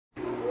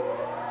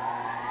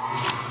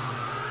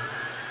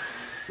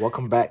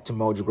Welcome back to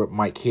MojoGrip.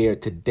 Mike here.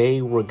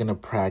 Today we're going to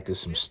practice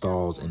some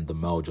stalls in the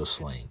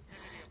Mojosling.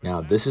 Now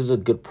this is a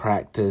good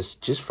practice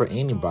just for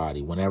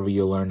anybody whenever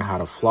you learn how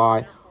to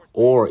fly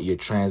or you're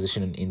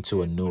transitioning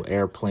into a new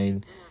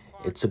airplane.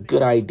 It's a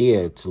good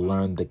idea to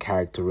learn the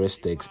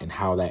characteristics and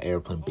how that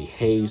airplane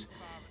behaves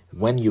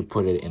when you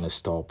put it in a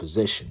stall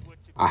position.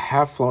 I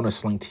have flown a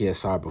Sling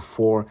TSi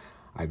before.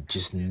 I've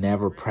just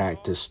never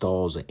practiced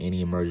stalls or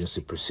any emergency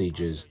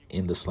procedures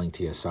in the Sling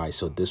TSi,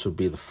 so this would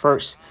be the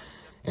first.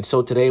 And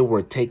so today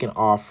we're taking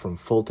off from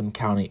Fulton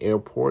County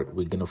Airport.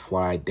 We're going to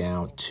fly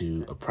down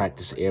to a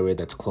practice area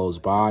that's close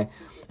by.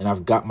 And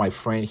I've got my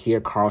friend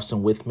here,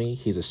 Karlston, with me.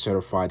 He's a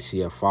certified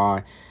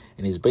CFI,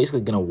 and he's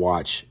basically going to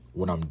watch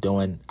what I'm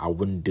doing. I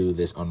wouldn't do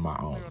this on my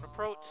own.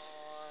 Approach.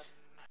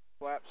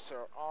 Flaps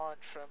are on.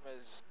 Trim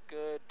is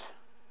good.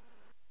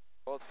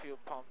 Both fuel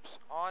pumps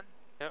on.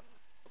 Yep.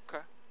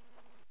 Okay.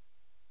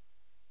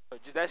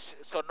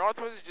 So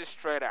northwest is just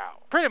straight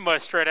out. Pretty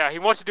much straight out. He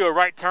wants you to do a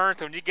right turn,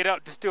 so when you get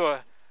up, just do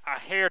a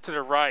hair to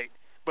the right.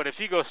 But if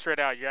you go straight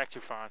out, you're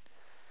actually fine.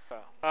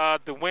 Oh.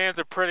 The winds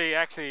are pretty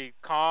actually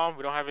calm.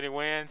 We don't have any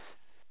winds.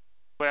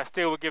 But I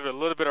still would give it a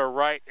little bit of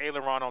right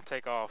aileron on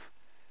takeoff.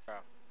 Oh.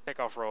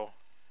 Takeoff roll.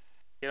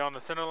 Get on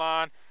the center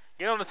line.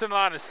 Get on the center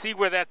line and see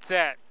where that's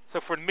at. So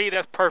for me,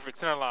 that's perfect,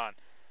 center line.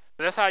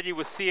 So that's how you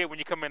would see it when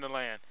you come in to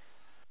land.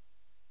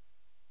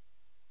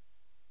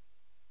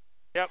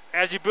 Yep,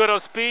 as you build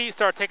up speed,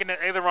 start taking that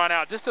aileron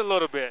out just a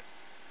little bit.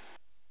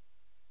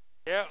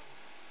 Yep.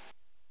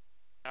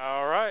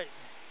 All right.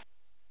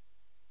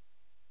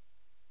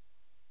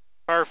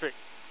 Perfect.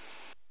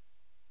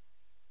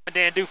 And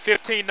then do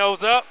 15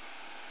 nose up,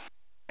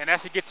 and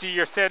that should get you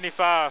your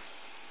 75.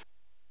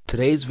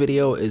 Today's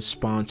video is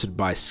sponsored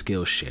by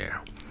Skillshare.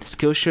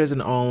 Skillshare is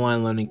an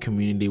online learning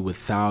community with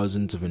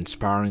thousands of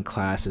inspiring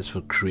classes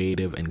for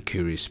creative and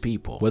curious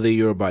people. Whether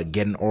you're about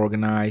getting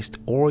organized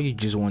or you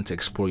just want to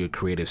explore your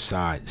creative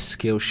side,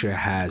 Skillshare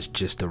has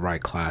just the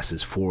right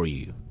classes for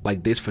you.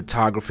 Like this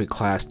photography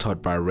class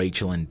taught by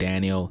Rachel and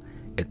Daniel.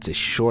 It's a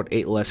short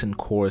 8-lesson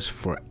course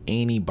for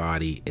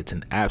anybody. It's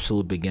an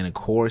absolute beginner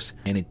course,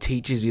 and it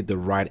teaches you the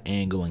right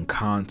angle and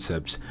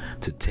concepts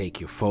to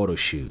take your photo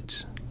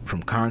shoots.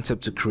 From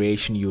concept to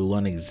creation, you'll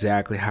learn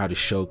exactly how to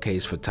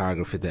showcase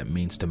photography that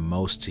means the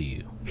most to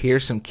you.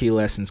 Here's some key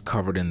lessons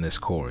covered in this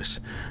course.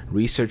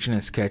 Researching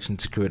and sketching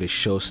to create a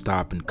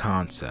show-stopping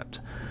concept.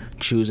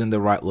 Choosing the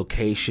right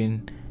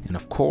location. And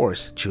of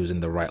course,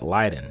 choosing the right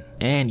lighting.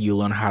 And you'll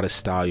learn how to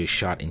style your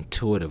shot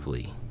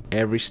intuitively.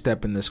 Every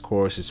step in this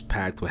course is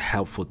packed with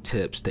helpful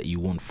tips that you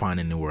won't find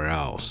anywhere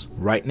else.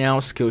 Right now,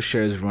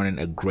 Skillshare is running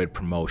a great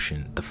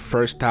promotion. The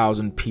first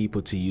 1,000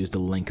 people to use the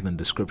link in the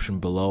description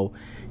below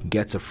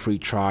gets a free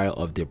trial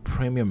of their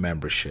premium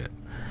membership.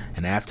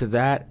 And after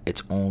that,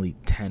 it's only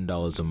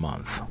 $10 a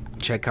month.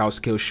 Check out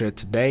Skillshare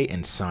today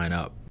and sign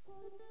up.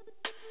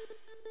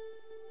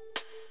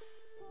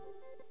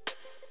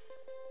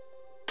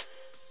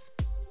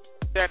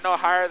 Is that no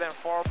higher than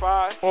 4 or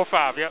 5? 4 or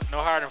 5, yep, no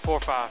higher than 4 or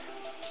 5.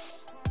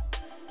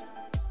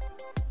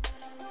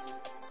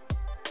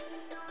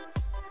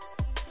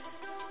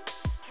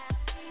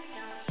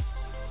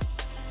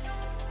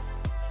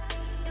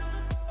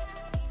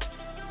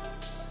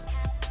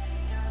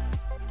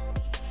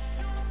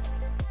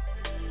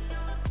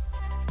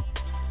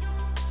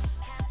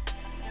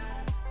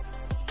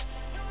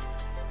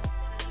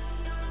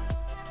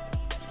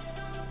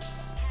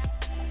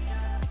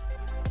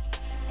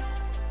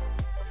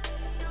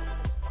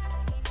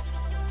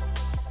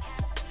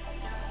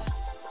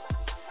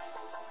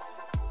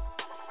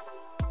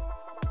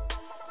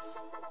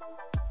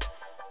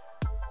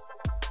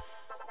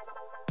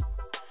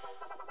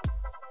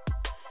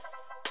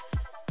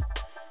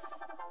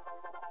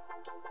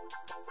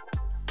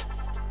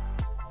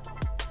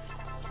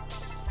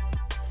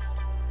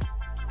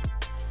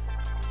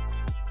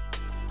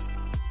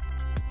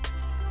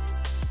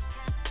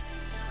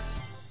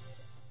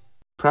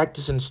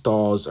 Practice and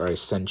stalls are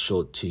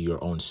essential to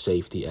your own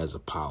safety as a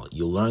pilot.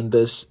 You'll learn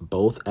this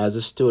both as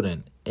a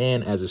student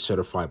and as a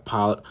certified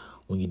pilot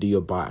when you do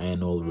your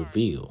biannual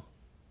review.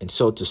 And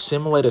so to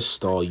simulate a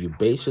stall, you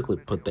basically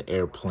put the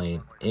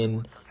airplane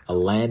in a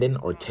landing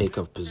or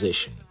takeoff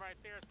position.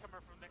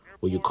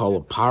 What you call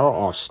a power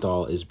off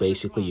stall is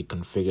basically you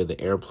configure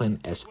the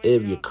airplane as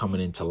if you're coming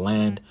in to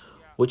land,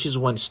 which is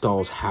when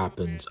stalls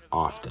happens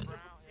often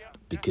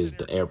because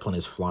the airplane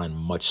is flying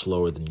much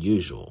slower than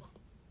usual.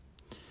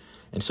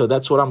 And so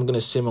that's what I'm going to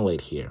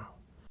simulate here.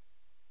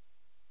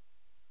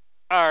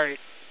 All right.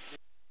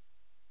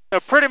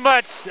 So pretty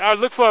much, I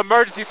look for an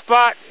emergency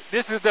spot.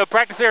 This is the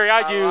practice area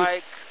I use.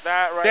 Like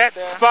that right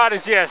there. That spot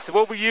is, yes,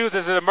 what we use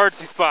as an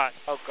emergency spot.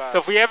 Okay. So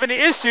if we have any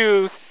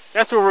issues,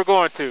 that's where we're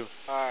going to.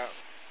 All right.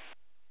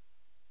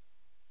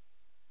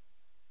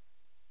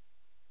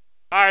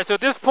 All right, so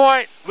at this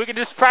point, we can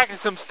just practice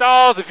some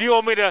stalls. If you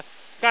want me to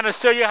kind of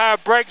show you how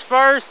it breaks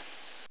first,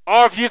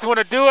 or if you just want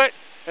to do it,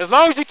 as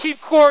long as you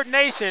keep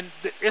coordination,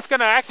 it's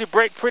going to actually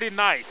break pretty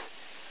nice.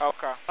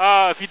 Okay.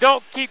 If you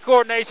don't keep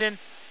coordination,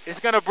 it's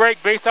going to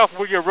break based off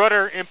where your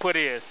rudder input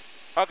is.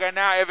 Okay,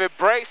 now if it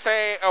breaks,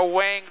 say a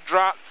wing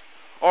drop,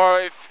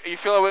 or if you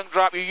feel a wing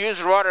drop, you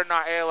use rudder,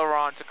 not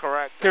aileron, to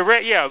correct it.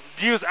 Correct, yeah.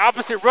 Use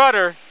opposite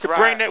rudder to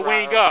bring that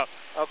wing up.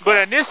 Okay. But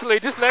initially,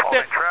 just let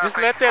that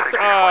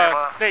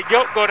that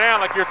yoke go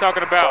down like you're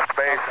talking about.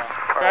 Okay.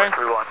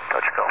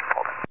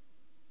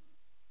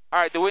 All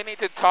right. Do we need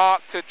to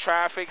talk to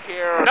traffic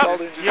here? Or No,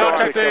 you don't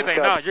talk to anything.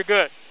 No, you're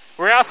good.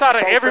 We're outside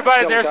of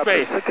everybody's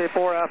airspace.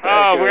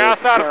 We're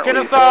outside of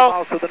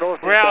Kennesaw.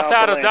 We're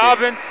outside of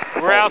Dobbins.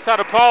 We're outside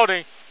of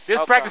Paulding.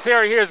 This practice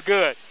area here is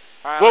good.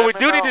 Right, what we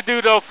do need to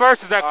do, though,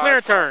 first is our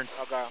clearance turns.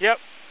 Okay. Yep.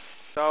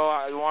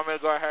 So you want me to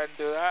go ahead and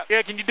do that?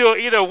 Yeah, can you do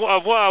either a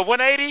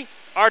 180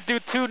 or do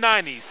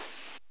 290s?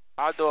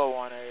 I'll do a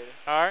 180.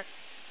 All right.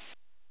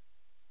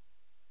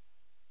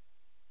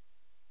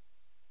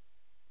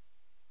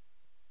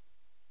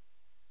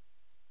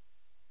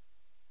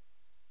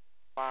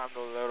 Climbed a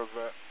little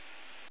bit.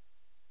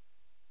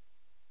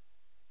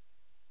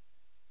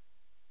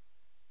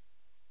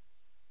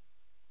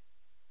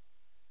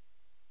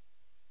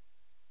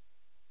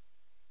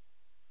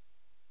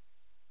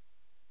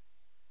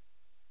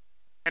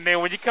 And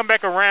then when you come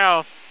back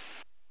around,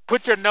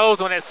 put your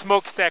nose on that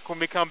smokestack when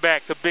we come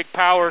back, the big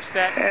power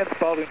stacks. And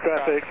Paulding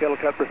traffic,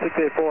 helicopter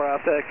 684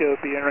 Alpha Echo,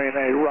 be entering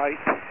a right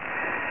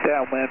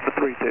downwind for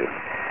 32.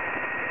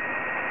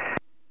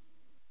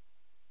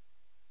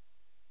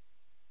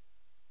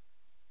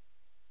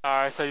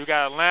 All right, so you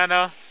got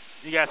Atlanta,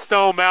 you got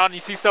Stone Mountain.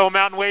 You see Stone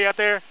Mountain way out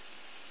there?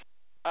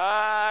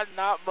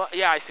 Not much.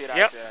 Yeah, I see that.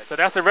 Yep. I see that. So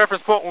that's the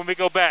reference point when we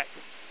go back.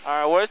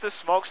 All right, where's the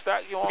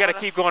smokestack you want? We got to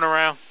keep going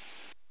around.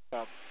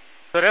 Okay.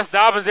 So that's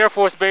Dobbins Air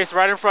Force Base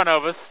right in front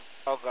of us.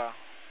 Okay.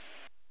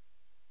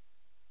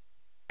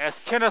 That's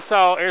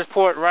Kennesaw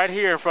Airport right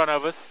here in front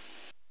of us.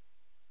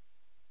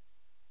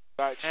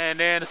 Gotcha. And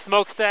then the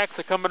smokestacks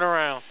are coming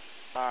around.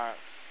 All right.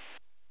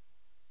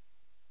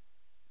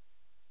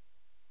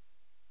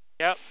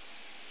 Yep.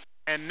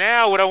 And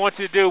now what I want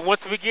you to do,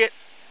 once we get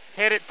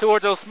headed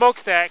towards those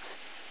smokestacks,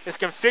 is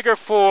configure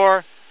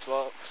for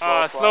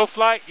slow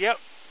flight. Yep.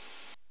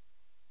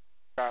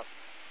 Okay.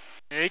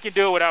 And you can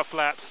do it without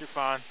flaps. You're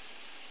fine.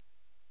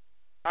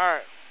 All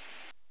right.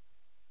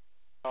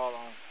 Hold on.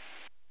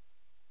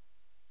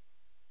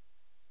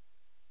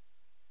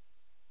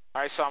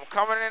 All right, so I'm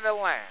coming into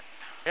land.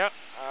 Yep.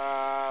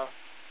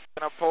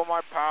 Gonna pull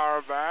my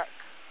power back.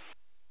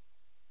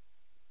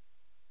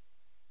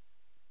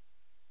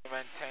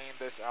 Maintain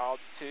this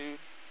altitude.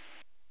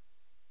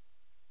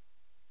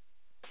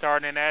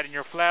 Starting and adding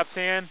your flaps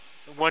in.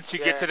 Once you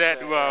get to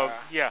that,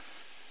 yeah.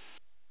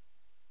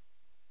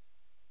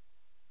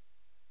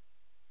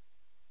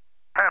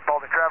 And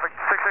Paulding traffic,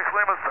 66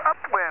 Lima's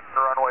upwind,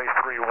 runway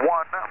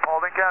 31,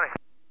 Paulding County.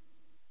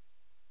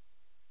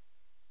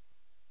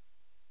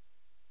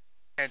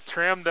 And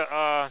trim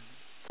the,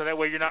 so that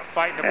way you're not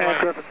fighting the plane. And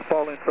Griffin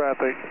Paulding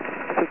traffic,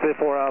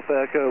 684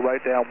 Alpha Echo,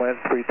 right downwind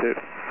 32,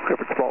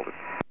 Griffin Paulding.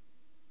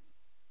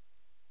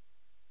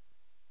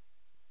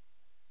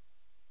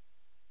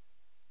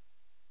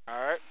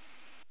 All right.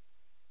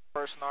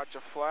 First notch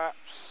of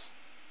flaps.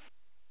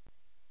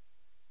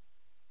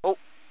 Oh.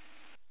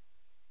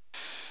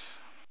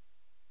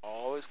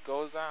 Always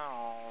goes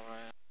down,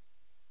 man.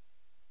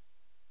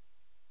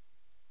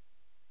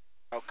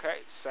 Okay,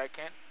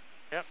 second.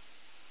 Yep.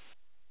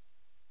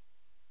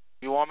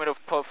 You want me to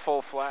put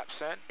full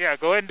flaps in? Yeah,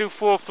 go ahead and do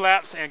full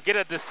flaps and get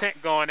a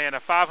descent going in, a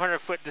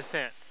 500-foot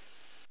descent.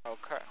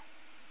 Okay.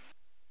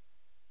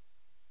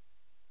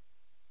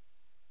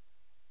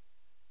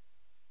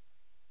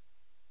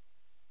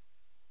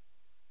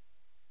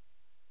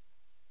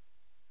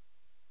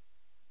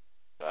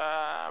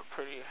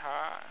 Pretty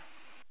high.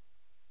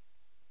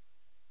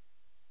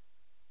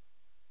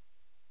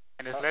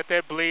 And just let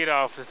that bleed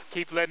off. Just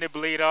keep letting it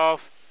bleed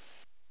off.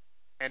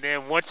 And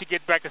then once you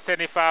get back to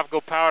 75, go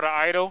power to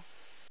idle.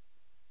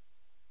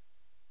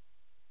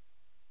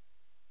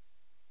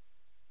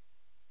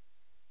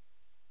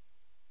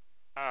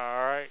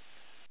 Alright.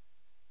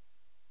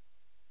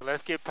 So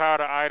let's get power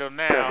to idle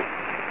now.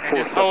 And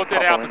just hold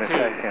that altitude.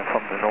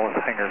 From the north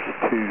hangars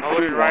to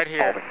hold it right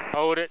here.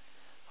 Hold it.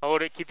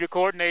 Hold it. Keep your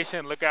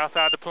coordination. Look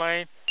outside the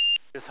plane.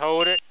 Just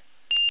hold it.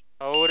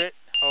 Hold it.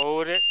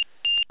 Hold it.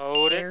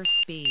 Hold it.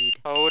 Airspeed.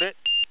 Hold it.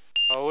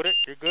 Hold it.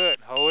 You're good.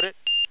 Hold it.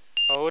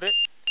 Hold it.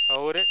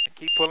 Hold it.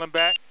 Keep pulling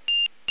back.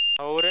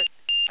 Hold it.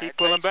 Keep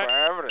pulling back.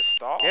 Forever to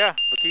stall. Yeah,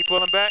 but keep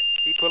pulling back.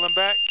 Keep pulling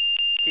back.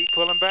 Keep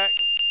pulling back.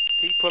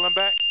 Keep pulling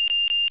back.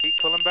 Keep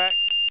pulling back.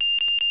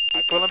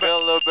 Keep pulling back. I feel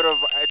a little bit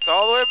of. It's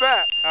all the way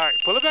back. All right,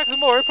 pull it back some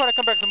more. It'll probably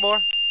come back some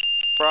more.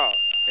 Bro.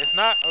 It's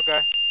not?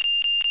 Okay.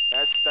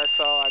 That's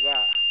all I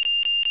got.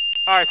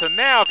 All right, so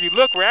now if you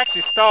look, we're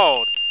actually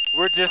stalled.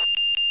 We're just,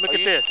 look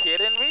at this. Are you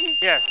kidding me?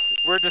 Yes,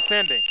 we're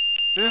descending.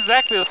 This is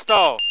actually a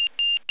stall.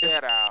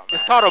 Get out, man.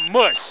 It's called a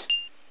mush.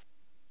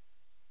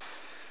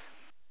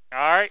 All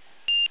right.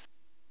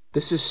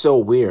 This is so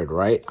weird,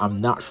 right?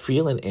 I'm not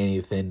feeling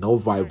anything, no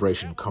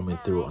vibration coming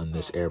through on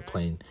this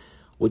airplane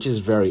which is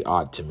very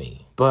odd to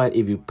me. But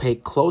if you pay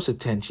close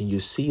attention, you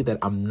see that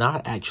I'm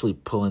not actually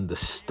pulling the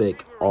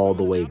stick all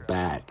the way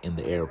back in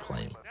the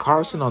airplane.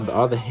 Karlston, on the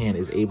other hand,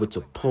 is able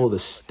to pull the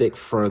stick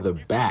further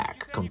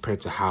back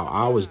compared to how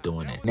I was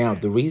doing it. Now,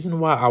 the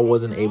reason why I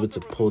wasn't able to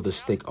pull the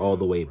stick all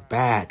the way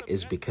back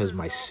is because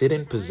my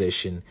sit-in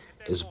position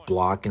is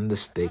blocking the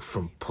stick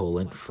from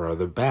pulling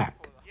further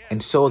back.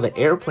 And so the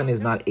airplane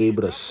is not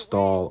able to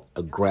stall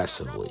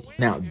aggressively.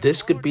 Now,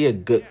 this could be a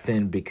good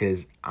thing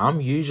because I'm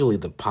usually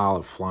the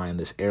pilot flying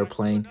this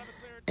airplane,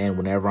 and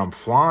whenever I'm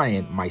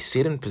flying, my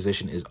sit-in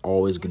position is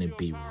always going to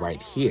be right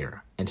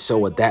here. And so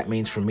what that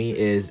means for me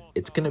is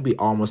it's going to be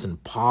almost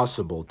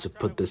impossible to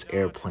put this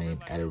airplane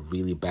at a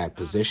really bad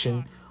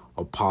position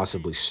or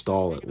possibly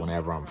stall it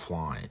whenever I'm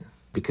flying,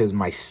 because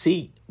my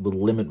seat will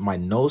limit my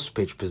nose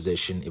pitch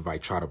position if I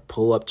try to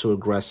pull up too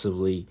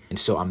aggressively, and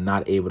so I'm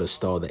not able to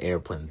stall the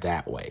airplane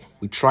that way.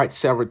 We tried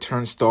several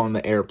turns stalling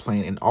the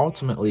airplane, and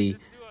ultimately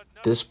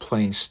this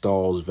plane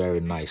stalls very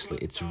nicely.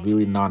 It's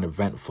really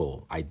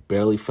non-eventful. I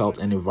barely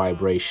felt any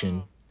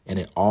vibration, and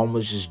it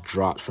almost just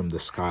dropped from the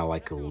sky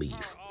like a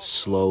leaf,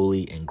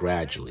 slowly and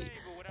gradually.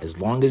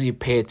 As long as you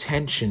pay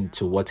attention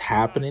to what's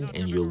happening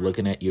and you're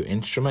looking at your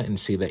instrument and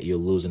see that you're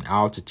losing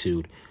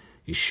altitude,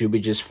 you should be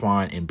just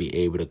fine and be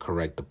able to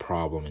correct the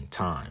problem in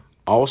time.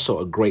 Also,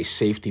 a great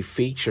safety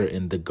feature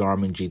in the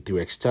Garmin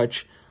G3X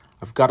Touch,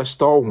 I've got a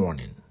stall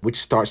warning, which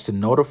starts to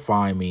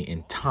notify me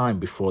in time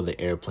before the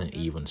airplane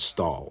even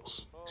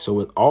stalls. So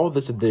with all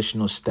these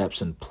additional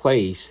steps in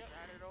place,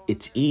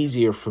 it's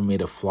easier for me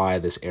to fly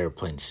this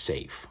airplane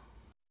safe.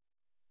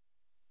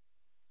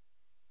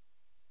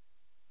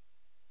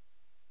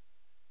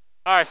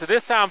 All right, so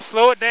this time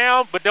slow it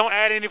down, but don't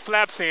add any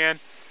flaps in.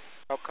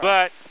 Okay.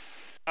 But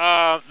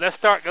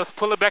let's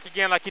pull it back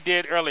again like you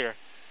did earlier.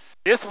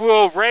 This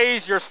will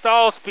raise your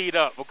stall speed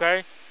up,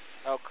 okay?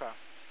 Okay.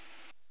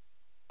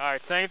 All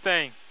right, same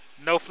thing.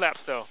 No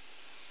flaps though.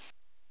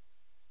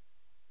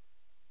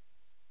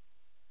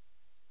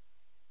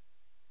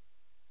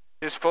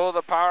 Just pull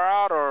the power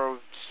out, or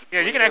Yeah,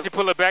 you can actually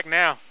pull it back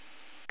now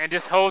and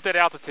just hold that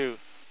altitude.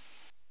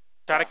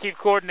 Try to keep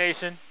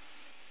coordination.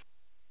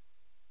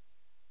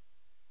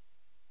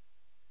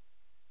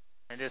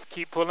 And just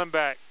keep pulling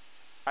back.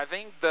 I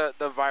think the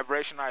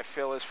vibration I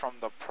feel is from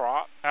the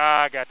prop,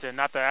 Ah, I gotcha.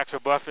 Not the actual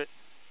buffet.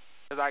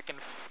 because I can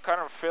kind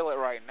of feel it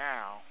right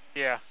now.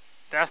 Yeah,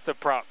 that's the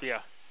prop,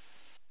 yeah.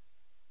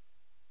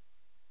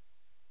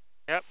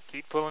 Yep,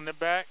 keep pulling it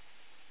back.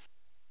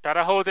 Try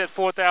to hold that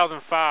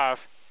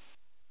 4,005.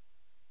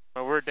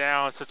 But we're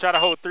down, so try to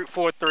hold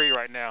 4.3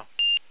 right now.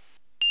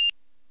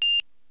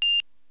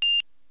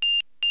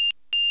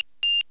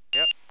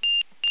 Yep.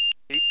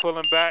 Keep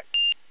pulling back.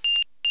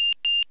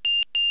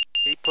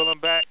 Keep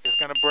pulling back. It's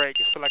gonna break.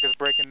 It feels like it's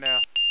breaking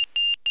now.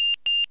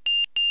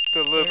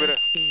 Feel a little bit of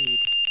speed.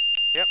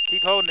 Yep,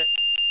 keep holding it.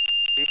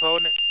 Keep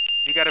holding it.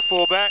 You got it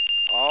full back?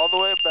 All the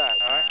way back,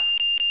 All man. right.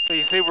 So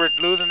you see we're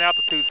losing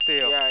altitude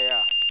still.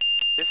 Yeah.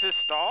 This is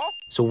stall?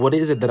 So what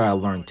is it that I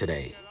learned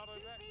today?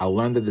 I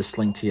learned that the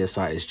Sling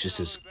TSi is just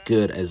as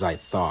good as I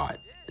thought.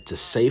 It's a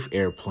safe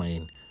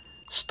airplane.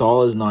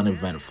 Stall is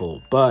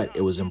non-eventful, but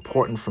it was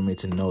important for me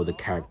to know the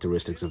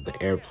characteristics of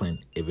the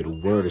airplane if it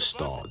were to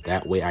stall.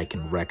 That way I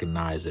can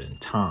recognize it in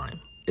time.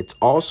 It's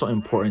also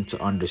important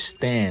to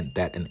understand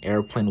that an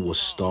airplane will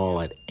stall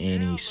at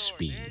any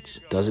speeds.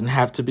 Doesn't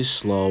have to be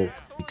slow.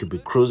 You could be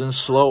cruising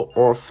slow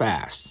or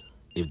fast.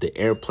 If the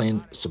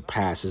airplane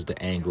surpasses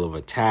the angle of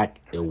attack,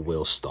 it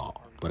will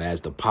stall. But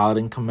as the pilot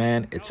in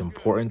command, it's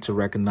important to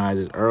recognize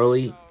it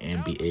early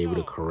and be able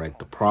to correct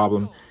the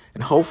problem.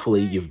 And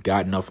hopefully you've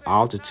got enough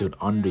altitude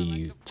under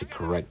you to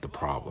correct the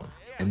problem.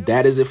 And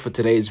that is it for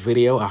today's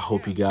video. I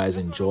hope you guys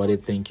enjoyed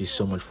it. Thank you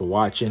so much for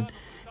watching.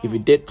 If you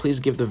did, please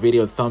give the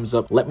video a thumbs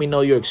up. Let me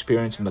know your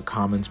experience in the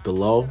comments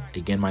below.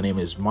 Again, my name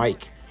is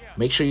Mike.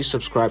 Make sure you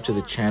subscribe to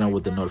the channel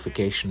with the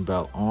notification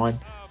bell on.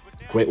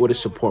 A great way to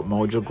support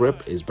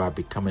MojoGrip is by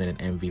becoming an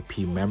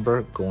MVP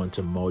member. Go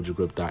into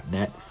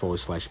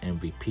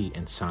mojogrip.net/MVP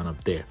and sign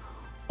up there.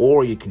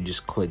 Or you can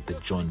just click the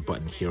join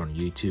button here on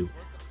YouTube.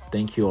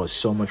 Thank you all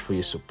so much for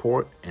your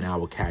support, and I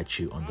will catch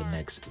you on the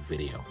next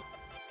video.